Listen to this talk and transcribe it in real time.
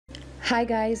Hi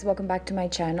guys, welcome back to my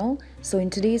channel. So in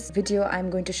today's video, I'm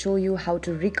going to show you how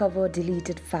to recover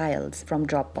deleted files from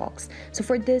Dropbox. So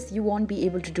for this, you won't be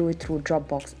able to do it through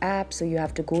Dropbox app. So you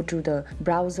have to go to the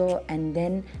browser and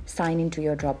then sign into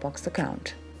your Dropbox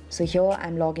account. So here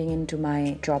I'm logging into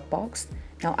my Dropbox.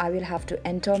 Now I will have to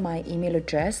enter my email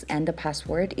address and the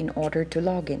password in order to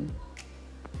log in.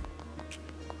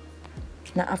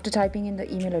 Now after typing in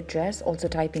the email address, also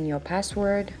type in your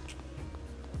password.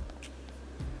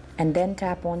 And then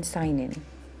tap on sign in.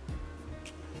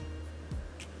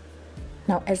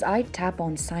 Now as I tap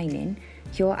on sign in,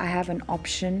 here I have an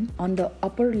option. On the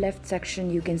upper left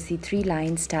section you can see 3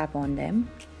 lines, tap on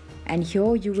them. And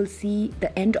here you will see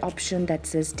the end option that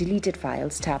says deleted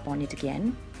files, tap on it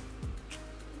again.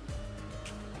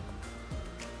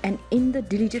 And in the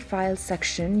deleted files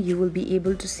section, you will be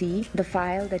able to see the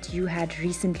file that you had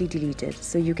recently deleted.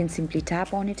 So you can simply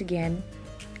tap on it again.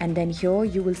 And then here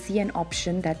you will see an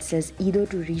option that says either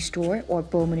to restore or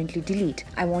permanently delete.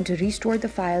 I want to restore the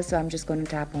file, so I'm just going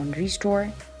to tap on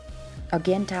restore.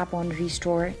 Again tap on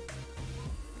restore.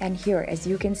 And here, as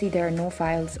you can see, there are no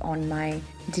files on my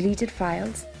deleted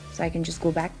files. So I can just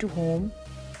go back to home.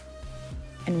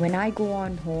 And when I go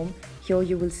on home, here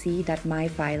you will see that my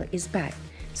file is back.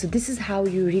 So this is how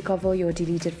you recover your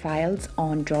deleted files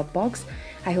on Dropbox.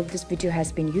 I hope this video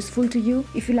has been useful to you.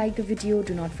 If you like the video,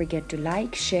 do not forget to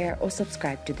like, share or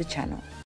subscribe to the channel.